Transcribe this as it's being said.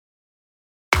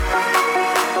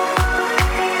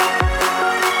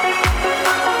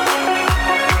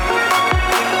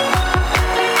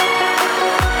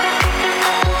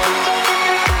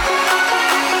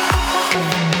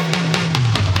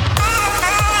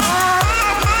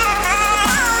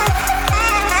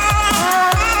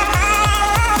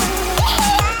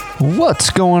What's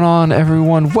going on,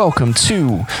 everyone? Welcome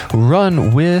to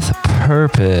Run with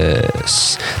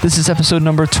Purpose. This is episode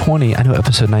number 20. I know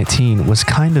episode 19 was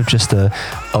kind of just a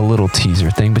little teaser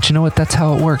thing, but you know what? That's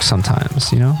how it works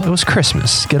sometimes. You know, it was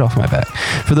Christmas. Get off my back.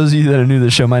 For those of you that are new to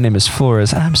the show, my name is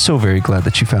Flores, and I'm so very glad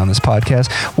that you found this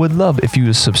podcast. Would love if you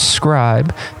would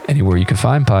subscribe anywhere you can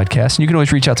find podcasts. And you can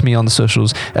always reach out to me on the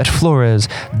socials at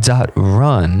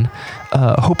flores.run.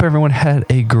 Hope everyone had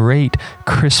a great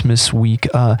Christmas week.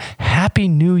 Happy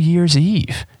New Year's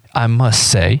Eve, I must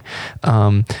say.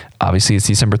 Obviously, it's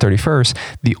December 31st.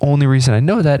 The only reason I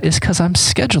know that is because I'm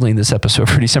scheduling this episode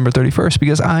for December 31st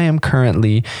because I am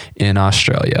currently in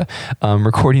Australia.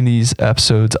 Recording these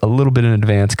episodes a little bit in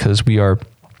advance because we are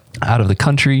out of the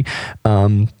country.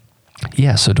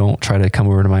 Yeah, so don't try to come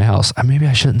over to my house. Maybe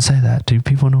I shouldn't say that. Do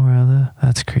people know where I live?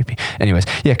 That's creepy. Anyways,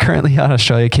 yeah, currently out of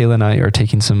Australia, Kayla and I are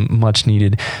taking some much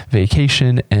needed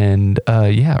vacation and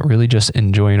really just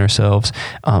enjoying ourselves.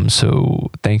 So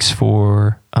thanks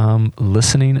for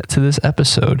listening to this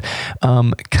episode.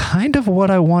 Kind of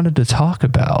what I wanted to talk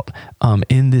about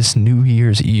in this New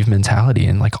Year's Eve mentality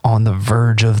and like on the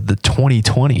verge of the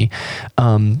 2020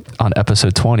 on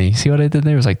episode 20. See what I did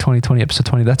there? It was like 2020, episode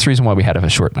 20. That's the reason why we had a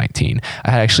short 19.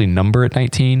 I had actually number at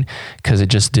 19 because it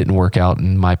just didn't work out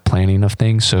in my planning of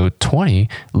things. So 20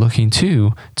 looking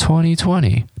to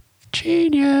 2020.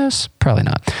 Genius. Probably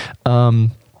not.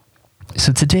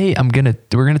 So today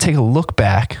we're gonna take a look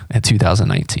back at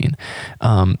 2019.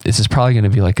 This is probably gonna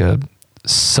be like a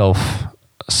self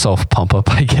pump up,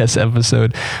 I guess,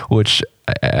 episode, which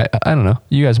I don't know.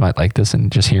 You guys might like this and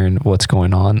just hearing what's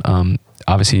going on.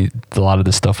 Obviously, a lot of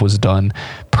this stuff was done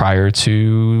prior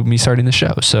to me starting the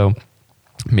show, so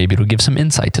maybe it'll give some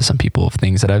insight to some people of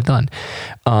things that I've done.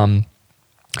 And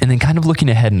then kind of looking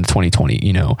ahead in 2020,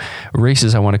 you know,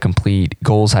 races I want to complete,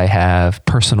 goals I have,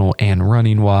 personal and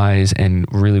running wise, and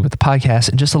really with the podcast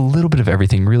and just a little bit of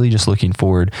everything, really just looking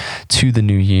forward to the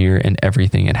new year and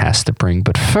everything it has to bring.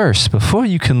 But first, before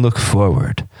you can look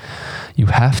forward, you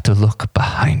have to look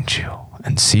behind you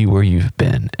and see where you've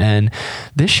been. And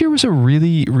this year was a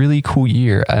really, really cool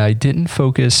year. I didn't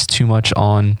focus too much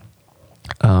on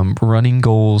running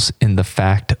goals in the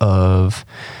fact of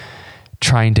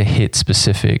trying to hit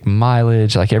specific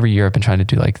mileage. Like every year I've been trying to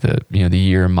do like the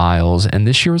year miles. And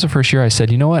this year was the first year I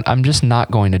said, you know what? I'm just not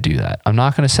going to do that. I'm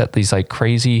not going to set these like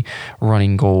crazy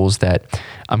running goals that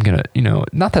I'm going to,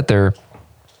 not that they're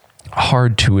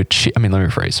hard to achieve. Let me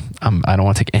rephrase. I don't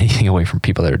want to take anything away from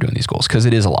people that are doing these goals because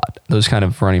it is a lot. Those kind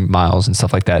of running miles and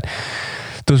stuff like that.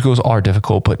 Those goals are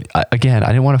difficult, but again, I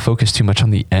didn't want to focus too much on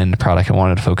the end product. I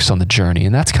wanted to focus on the journey.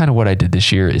 And that's kind of what I did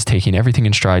this year, is taking everything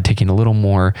in stride, taking a little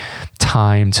more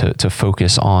time to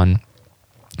focus on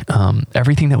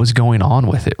everything that was going on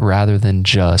with it rather than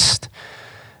just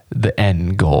the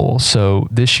end goal. So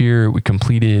this year we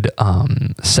completed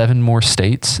 7 more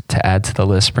states to add to the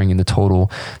list, bringing the total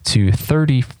to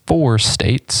 34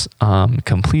 states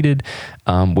completed,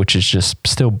 which is just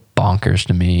still bonkers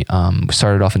to me. We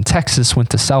started off in Texas, went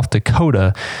to South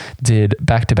Dakota, did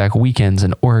back-to-back weekends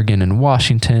in Oregon and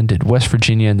Washington, did West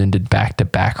Virginia, and then did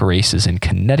back-to-back races in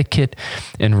Connecticut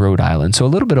and Rhode Island. So a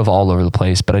little bit of all over the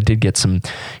place, but I did get some,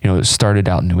 started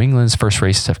out in New England. First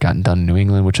races I've gotten done in New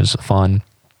England, which was fun.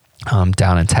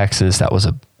 Down in Texas, that was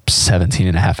a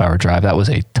 17.5-hour drive. That was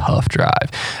a tough drive.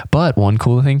 But one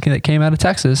cool thing that came out of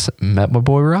Texas, met my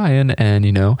boy Ryan and,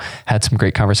 had some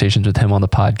great conversations with him on the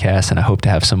podcast. And I hope to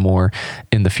have some more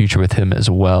in the future with him as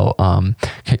well.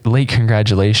 Late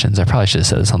congratulations. I probably should have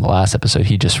said this on the last episode.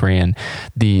 He just ran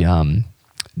the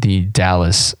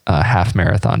Dallas half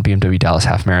marathon, BMW Dallas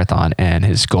half marathon, and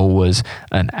his goal was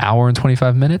an hour and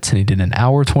 25 minutes, and he did an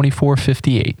hour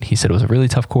 24:58. He said it was a really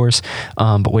tough course,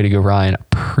 but way to go, Ryan.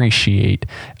 Appreciate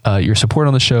your support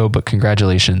on the show, but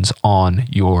congratulations on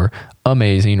your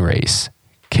amazing race.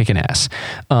 Kicking ass.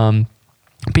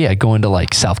 But yeah, going to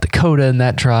like South Dakota in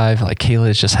that drive, like Kayla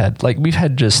has just had, like we've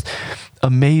had just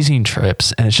amazing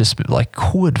trips, and it's just like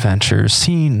cool adventures,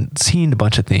 seeing a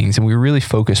bunch of things. And we really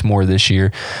focused more this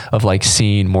year of like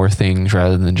seeing more things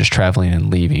rather than just traveling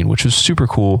and leaving, which was super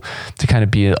cool to kind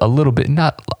of be a little bit,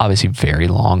 not obviously very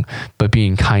long, but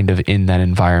being kind of in that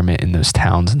environment in those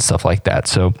towns and stuff like that.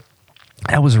 So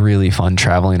that was really fun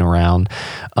traveling around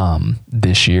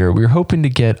this year. We were hoping to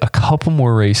get a couple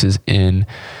more races in,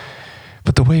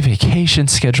 but the way vacation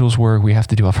schedules work, we have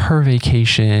to do off her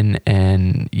vacation,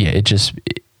 and yeah,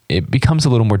 it becomes a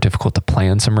little more difficult to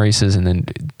plan some races. And then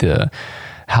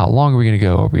how long are we going to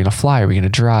go? Are we going to fly? Are we going to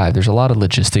drive? There's a lot of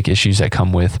logistic issues that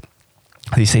come with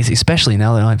these days, especially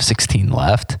now that I have 16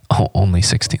 left. Oh, only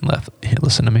 16 left.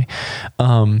 Listen to me.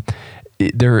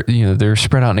 they're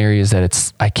spread out in areas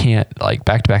that I can't, like,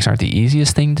 back-to-backs aren't the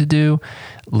easiest thing to do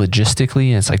logistically.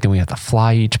 And it's like, then we have to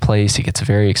fly each place. It gets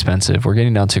very expensive. We're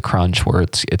getting down to crunch where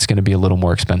it's going to be a little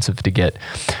more expensive to get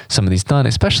some of these done,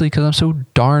 especially because I'm so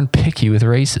darn picky with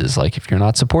races. Like, if you're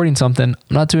not supporting something,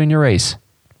 I'm not doing your race,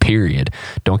 period.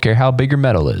 Don't care how big your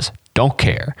medal is. Don't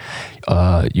care.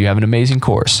 You have an amazing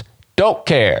course. Don't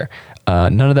care.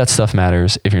 None of that stuff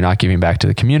matters if you're not giving back to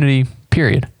the community,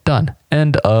 period. Done.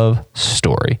 End of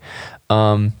story.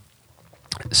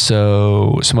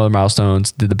 So some other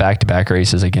milestones, did the back-to-back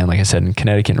races again, like I said, in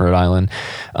Connecticut and Rhode Island.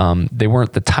 They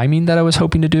weren't the timing that I was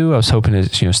hoping to do. I was hoping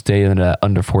to, stay in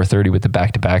under 4:30 with the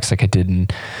back-to-backs like I did in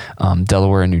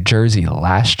Delaware and New Jersey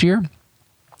last year.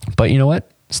 But you know what?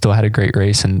 Still had a great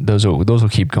race, and those will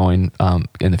keep going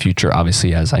in the future,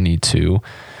 obviously, as I need to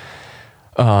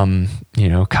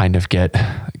kind of get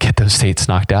those states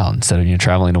knocked out instead of,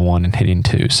 traveling to one and hitting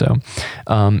two. So,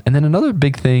 and then another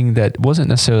big thing that wasn't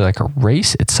necessarily like a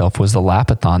race itself was the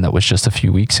Lapathon that was just a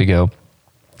few weeks ago.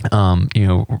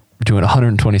 Doing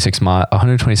 126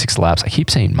 laps. I keep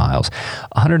saying miles,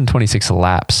 126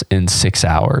 laps in 6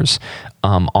 hours,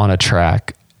 on a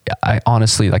track. I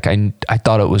honestly, I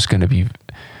thought it was going to be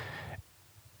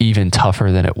even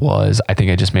tougher than it was. I think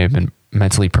I just may have been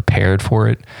mentally prepared for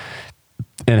it.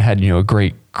 And had, a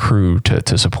great crew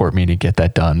to support me to get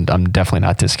that done. I'm definitely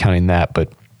not discounting that,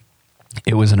 but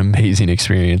it was an amazing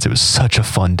experience. It was such a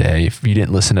fun day. If you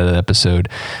didn't listen to that episode,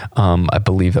 I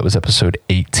believe that was episode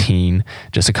 18,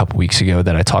 just a couple weeks ago,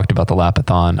 that I talked about the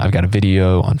Lapathon. I've got a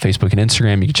video on Facebook and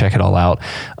Instagram. You can check it all out.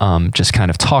 Just kind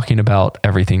of talking about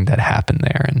everything that happened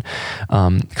there. And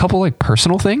a couple like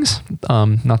personal things,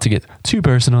 not to get too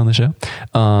personal on the show.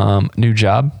 New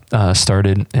job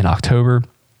started in October.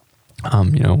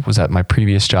 Was at my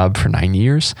previous job for 9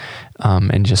 years,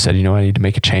 and just said, I need to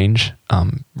make a change,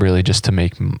 really just to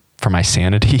make for my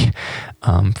sanity,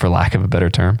 for lack of a better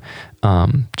term,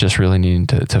 just really needing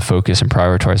to focus and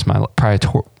prioritize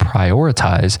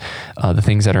the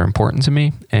things that are important to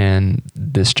me. And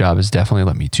this job has definitely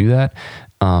let me do that.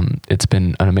 It's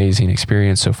been an amazing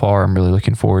experience so far. I'm really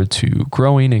looking forward to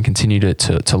growing and continue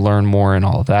to learn more and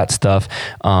all of that stuff.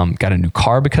 Got a new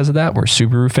car because of that. We're a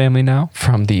Subaru family now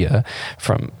from the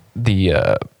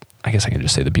I guess I can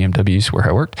just say the BMWs where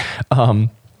I worked.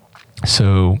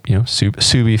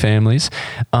 Subi families.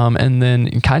 And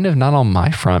then kind of not on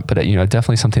my front, but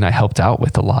definitely something I helped out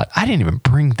with a lot. I didn't even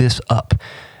bring this up.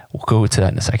 We'll go to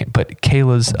that in a second. But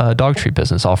Kayla's dog treat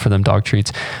business, All For Them Dog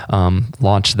Treats,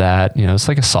 launched that. It's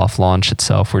like a soft launch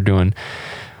itself. We're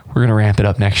going to ramp it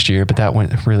up next year, but that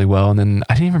went really well. And then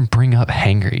I didn't even bring up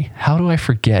Hangry. How do I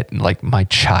forget, like, my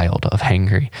child of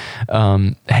Hangry?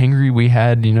 Hangry, we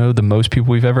had, the most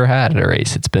people we've ever had at a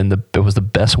race. It was the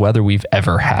best weather we've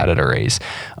ever had at a race.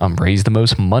 Raised the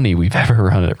most money we've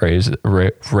ever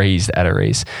raised at a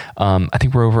race. I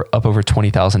think we're up over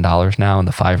 $20,000 now in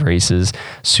the 5 races.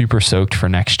 Super stoked for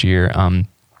next year.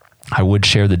 I would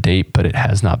share the date, but it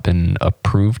has not been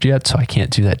approved yet, so I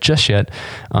can't do that just yet.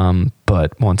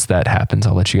 But once that happens,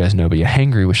 I'll let you guys know. But yeah,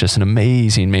 Hangry was just an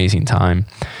amazing, amazing time.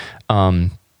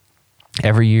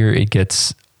 Every year it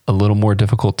gets a little more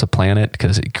difficult to plan it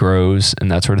because it grows and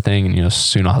that sort of thing. And,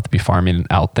 soon I'll have to be farming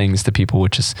out things to people,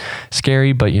 which is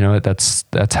scary, but that's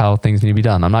how things need to be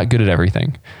done. I'm not good at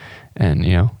everything. And,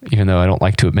 even though I don't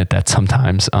like to admit that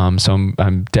sometimes, so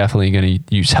I'm definitely going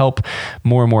to use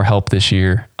more and more help this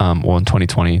year, in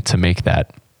 2020 to make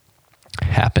that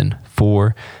happen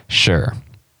for sure.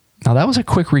 Now that was a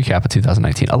quick recap of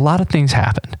 2019. A lot of things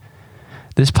happened.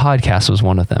 This podcast was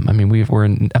one of them. I mean, we're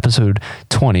in episode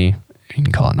 20. You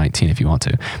can call it 19 if you want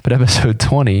to, but episode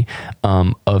 20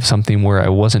 of something where I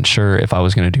wasn't sure if I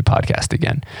was going to do podcast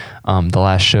again. The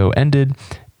last show ended.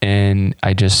 And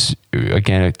I just,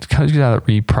 again, it comes out of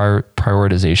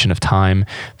prioritization of time,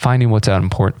 finding what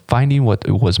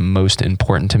was most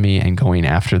important to me and going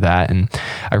after that. And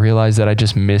I realized that I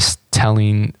just missed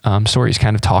telling stories,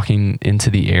 kind of talking into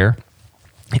the air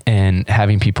and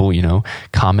having people,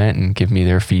 comment and give me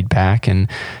their feedback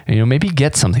and, maybe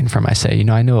get something from I say.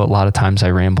 I know a lot of times I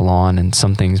ramble on and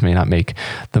some things may not make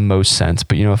the most sense,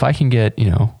 but, if I can get,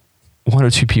 1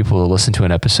 or 2 people to listen to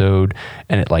an episode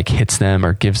and it like hits them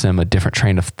or gives them a different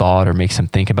train of thought or makes them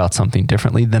think about something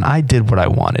differently, then I did what I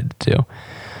wanted to do.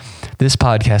 This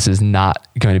podcast is not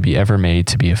going to be ever made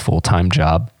to be a full-time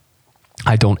job.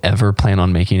 I don't ever plan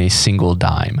on making a single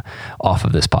dime off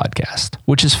of this podcast,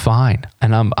 which is fine.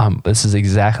 And that's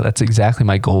exactly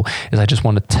my goal. Is I just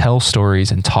want to tell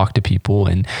stories and talk to people.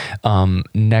 And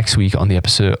next week on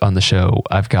the show,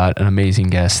 I've got an amazing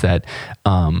guest that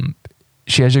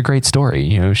she has a great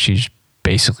story. She's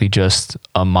basically just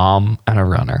a mom and a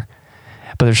runner.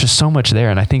 but there's just so much there.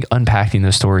 And I think unpacking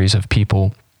those stories of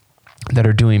people that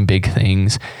are doing big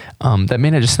things that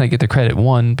may not just not get the credit,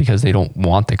 one, because they don't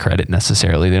want the credit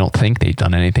necessarily. They don't think they've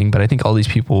done anything, but I think all these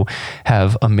people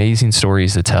have amazing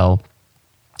stories to tell.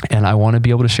 And I want to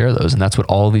be able to share those. And that's what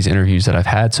all these interviews that I've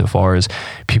had so far is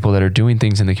people that are doing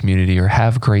things in the community or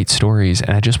have great stories.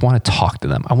 And I just want to talk to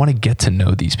them. I want to get to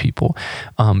know these people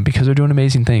because they're doing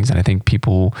amazing things. And I think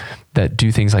people that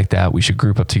do things like that, we should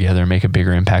group up together and make a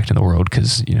bigger impact in the world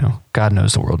because, you know, God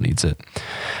knows the world needs it.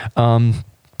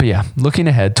 But yeah, looking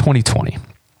ahead, 2020.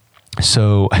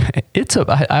 So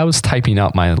I was typing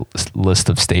out my list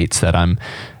of states that I'm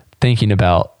thinking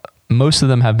about. Most of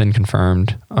them have been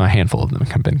confirmed. A handful of them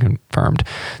have been confirmed.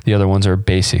 The other ones are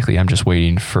basically, I'm just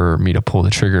waiting for me to pull the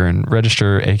trigger and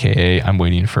register, AKA I'm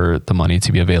waiting for the money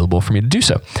to be available for me to do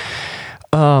so.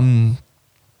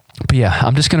 But yeah,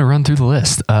 I'm just going to run through the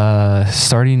list.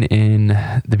 Starting in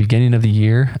the beginning of the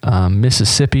year,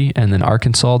 Mississippi and then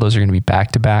Arkansas, those are going to be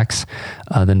back-to-backs.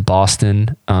 Then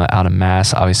Boston out of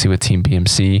Mass, obviously with Team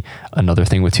BMC. Another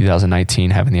thing with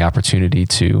 2019, having the opportunity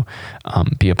to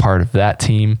be a part of that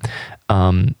team.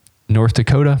 North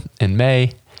Dakota in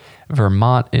May.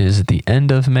 Vermont is at the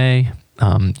end of May.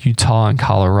 Utah and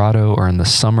Colorado are in the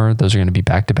summer. Those are going to be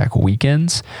back-to-back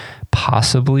weekends.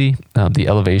 Possibly. The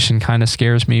elevation kind of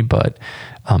scares me, but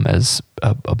as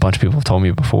a bunch of people have told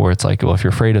me before, it's like, well, if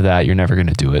you're afraid of that, you're never going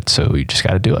to do it. So you just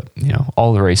got to do it. You know,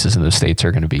 all the races in those states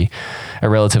are going to be at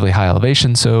relatively high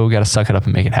elevation. So got to suck it up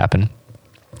and make it happen.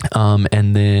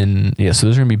 And then, so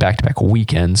those are going to be back-to-back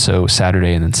weekends. So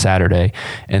Saturday and then Saturday,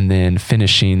 and then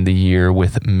finishing the year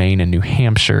with Maine and New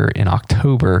Hampshire in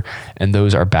October. And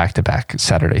those are back-to-back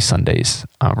Saturday, Sundays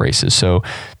races. So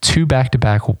 2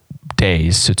 back-to-back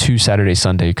days, so 2 Saturday,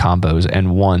 Sunday combos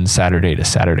and 1 Saturday to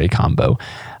Saturday combo.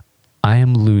 I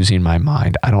am losing my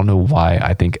mind. I don't know why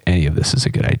I think any of this is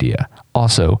a good idea.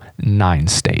 Also, 9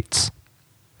 states.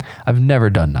 I've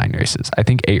never done 9 races. I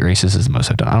think 8 races is the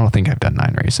most I've done. I don't think I've done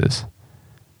 9 races.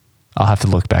 I'll have to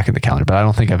look back at the calendar, but I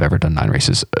don't think I've ever done 9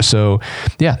 races. So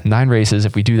yeah, 9 races.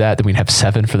 If we do that, then we'd have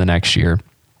 7 for the next year,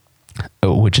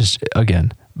 which is,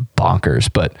 again,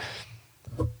 bonkers, but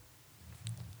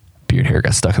beard hair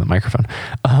got stuck in the microphone.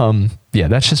 Yeah,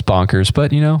 that's just bonkers,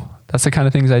 but you know, that's the kind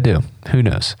of things I do. Who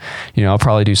knows? You know, I'll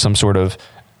probably do some sort of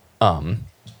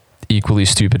equally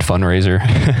stupid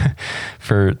fundraiser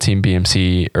for Team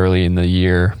BMC early in the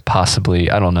year,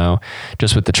 possibly. I don't know.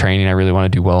 Just with the training, I really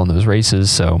want to do well in those races.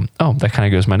 So, that kind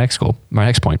of goes my next goal, my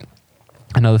next point.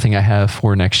 Another thing I have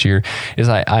for next year is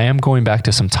I am going back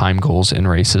to some time goals in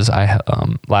races.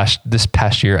 This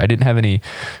past year, I didn't have any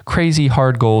crazy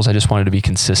hard goals. I just wanted to be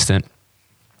consistent.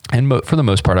 And for the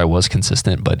most part, I was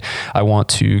consistent, but I want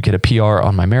to get a PR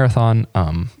on my marathon.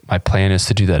 My plan is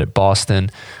to do that at Boston,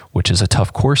 which is a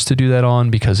tough course to do that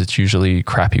on because it's usually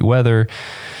crappy weather.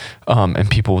 And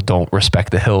people don't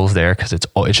respect the hills there because it's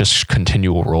just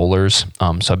continual rollers.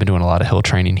 So I've been doing a lot of hill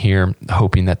training here,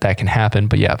 hoping that can happen.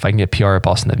 But yeah, if I can get PR at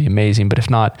Boston, that'd be amazing. But if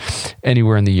not,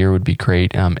 anywhere in the year would be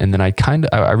great. And then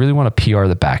I really want to PR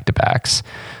the back-to-backs.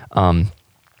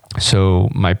 So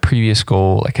my previous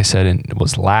goal, like I said,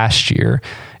 was last year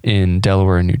in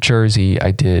Delaware and New Jersey.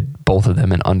 I did both of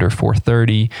them in under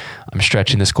 4:30. I'm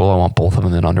stretching this goal. I want both of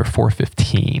them in under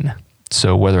 4:15.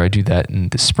 So whether I do that in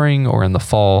the spring or in the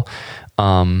fall,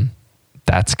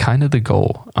 that's kind of the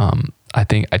goal. I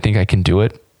think I can do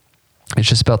it. It's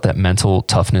just about that mental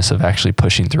toughness of actually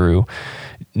pushing through,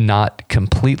 not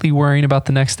completely worrying about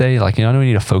the next day. Like, I don't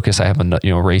need to focus. I have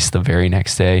a race the very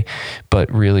next day, but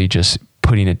really just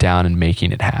putting it down and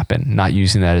making it happen, not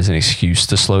using that as an excuse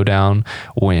to slow down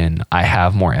when I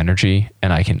have more energy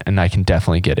and I can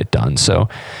definitely get it done. So,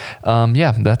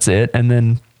 that's it. And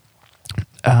then,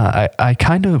 I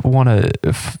kind of want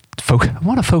to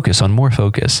focus on more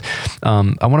focus.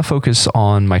 I want to focus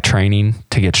on my training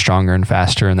to get stronger and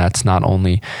faster. And that's not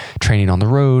only training on the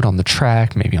road, on the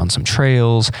track, maybe on some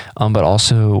trails, but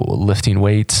also lifting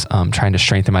weights, trying to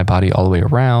strengthen my body all the way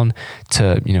around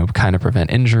to, kind of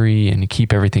prevent injury and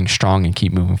keep everything strong and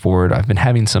keep moving forward. I've been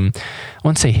having some, I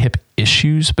wouldn't say hip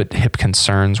issues, but hip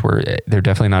concerns where they're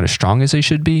definitely not as strong as they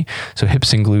should be. So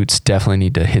hips and glutes definitely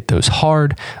need to hit those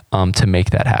hard to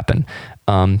make that happen.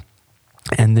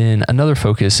 And then another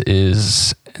focus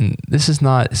is, and this is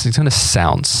going to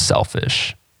sound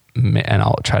selfish, and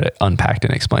I'll try to unpack it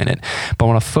and explain it, but I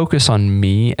want to focus on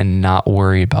me and not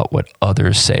worry about what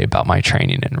others say about my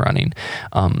training and running.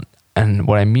 And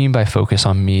what I mean by focus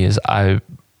on me is I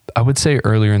would say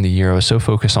earlier in the year, I was so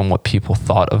focused on what people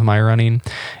thought of my running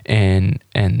and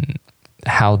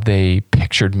how they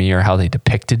pictured me or how they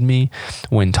depicted me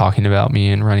when talking about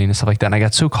me and running and stuff like that. And I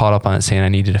got so caught up on it, saying I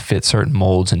needed to fit certain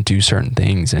molds and do certain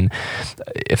things. And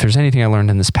if there's anything I learned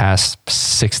in this past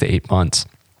 6 to 8 months,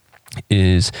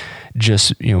 is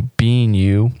just, being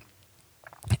you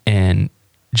and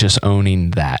just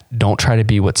owning that. Don't try to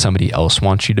be what somebody else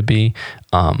wants you to be.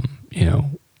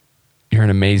 You're an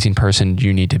amazing person.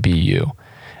 You need to be you.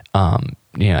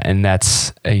 And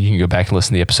that's, you can go back and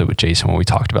listen to the episode with Jason when we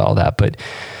talked about all that. But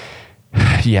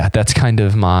yeah, that's kind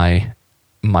of my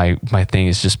thing,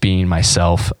 is just being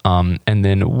myself. And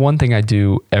then one thing I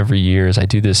do every year is I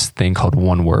do this thing called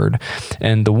one word.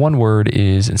 And the one word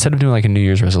is, instead of doing like a New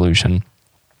Year's resolution,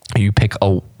 you pick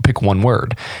one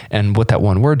word. And what that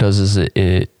one word does is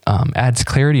it adds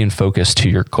clarity and focus to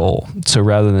your goal. So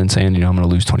rather than saying, I'm going to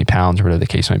lose 20 pounds or whatever the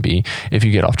case might be, if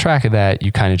you get off track of that,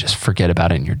 you kind of just forget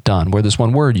about it and you're done. Where this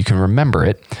one word, you can remember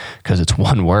it because it's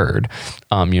one word.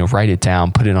 Write it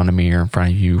down, put it on a mirror in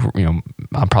front of you.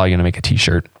 I'm probably going to make a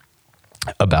t-shirt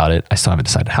about it. I still haven't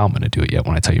decided how I'm going to do it yet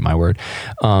when I tell you my word.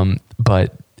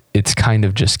 But it's kind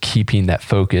of just keeping that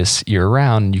focus year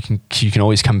round. You can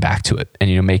always come back to it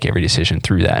and, make every decision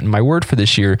through that. And my word for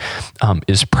this year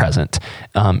is present.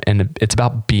 And it's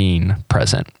about being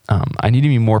present. I need to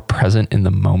be more present in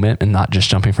the moment and not just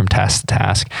jumping from task to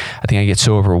task. I think I get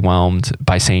so overwhelmed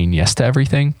by saying yes to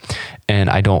everything and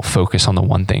I don't focus on the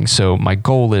one thing. So my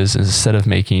goal is instead of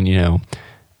making,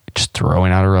 just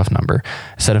throwing out a rough number,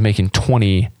 instead of making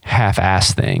 20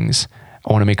 half-assed things,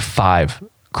 I want to make 5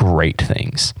 great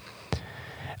things.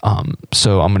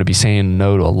 So I'm going to be saying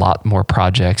no to a lot more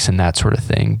projects and that sort of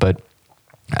thing. But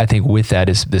I think with that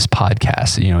is this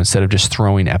podcast, instead of just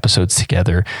throwing episodes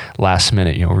together last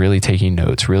minute, really taking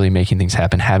notes, really making things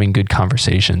happen, having good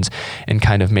conversations and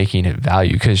kind of making it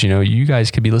value. Because, you guys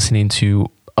could be listening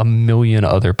to a million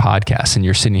other podcasts and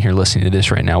you're sitting here listening to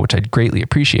this right now, which I'd greatly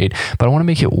appreciate, but I want to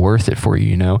make it worth it for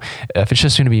you. If it's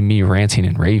just going to be me ranting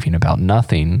and raving about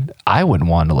nothing, I wouldn't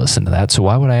want to listen to that. So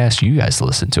why would I ask you guys to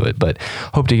listen to it? But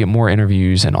hope to get more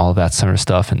interviews and all of that sort of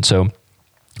stuff. And so,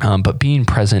 but being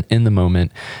present in the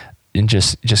moment and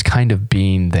just kind of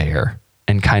being there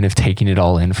and kind of taking it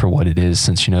all in for what it is,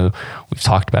 since, we've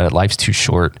talked about it, life's too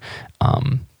short,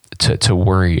 to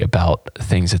worry about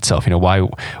things itself.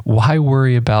 Why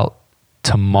worry about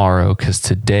tomorrow? Because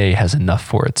today has enough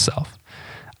for itself.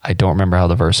 I don't remember how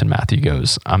the verse in Matthew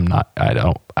goes.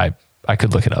 I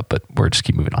could look it up, but we're just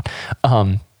keep moving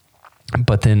on.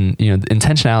 But then,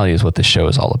 intentionality is what this show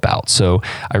is all about. So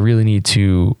I really need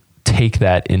to take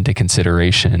that into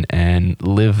consideration and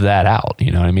live that out.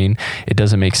 You know what I mean? It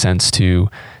doesn't make sense to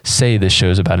say this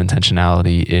show's about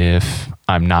intentionality if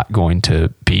I'm not going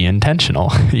to be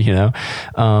intentional,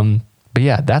 But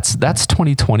yeah, that's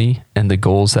 2020 and the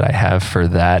goals that I have for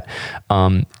that.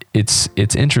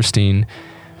 It's interesting.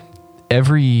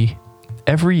 Every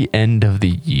end of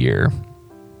the year,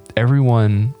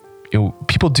 everyone,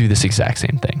 people do this exact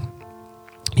same thing.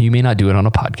 You may not do it on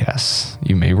a podcast.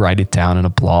 You may write it down in a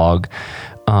blog.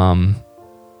 I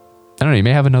don't know. You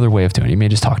may have another way of doing it. You may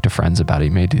just talk to friends about it.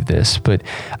 You may do this, but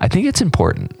I think it's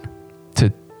important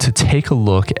to take a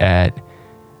look at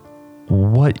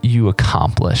what you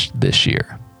accomplished this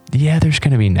year. Yeah, there's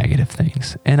going to be negative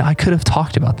things. And I could have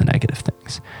talked about the negative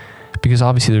things because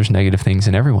obviously there's negative things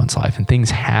in everyone's life and things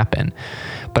happen.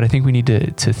 But I think we need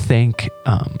to thank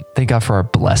God for our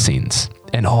blessings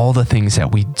and all the things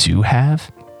that we do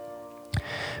have,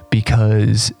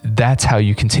 because that's how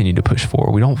you continue to push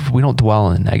forward. We don't dwell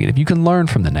on the negative. You can learn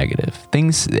from the negative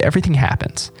things. Everything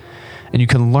happens and you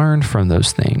can learn from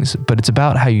those things, but it's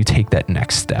about how you take that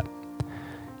next step.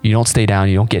 You don't stay down.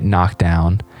 You don't get knocked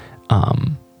down.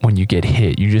 When you get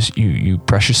hit, you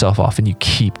brush yourself off and you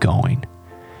keep going.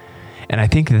 And I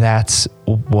think that's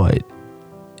what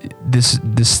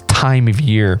this time of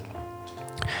year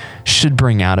should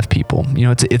bring out of people.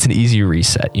 It's an easy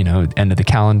reset, end of the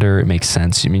calendar. It makes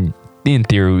sense. I mean, in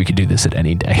theory, we could do this at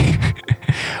any day.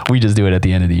 We just do it at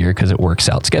the end of the year because it works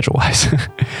out schedule wise.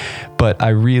 But I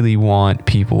really want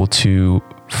people to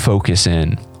focus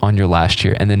in on your last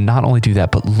year and then not only do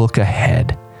that, but look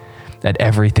ahead at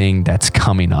everything that's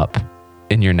coming up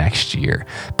in your next year.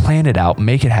 Plan it out,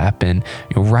 make it happen,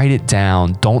 write it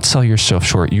down. Don't sell yourself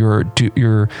short.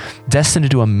 You're destined to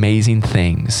do amazing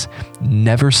things.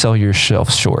 Never sell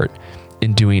yourself short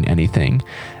in doing anything.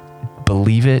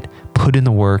 Believe it, put in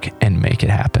the work, and make it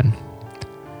happen.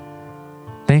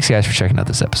 Thanks guys for checking out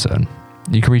this episode.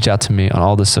 You can reach out to me on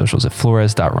all the socials at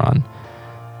flores.run.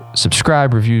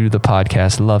 Subscribe, review the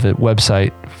podcast. Love it.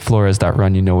 Website,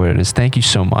 flores.run. You know what it is. Thank you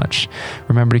so much.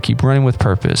 Remember to keep running with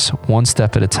purpose, one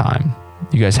step at a time.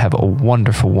 You guys have a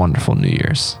wonderful, wonderful New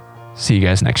Year's. See you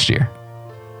guys next year.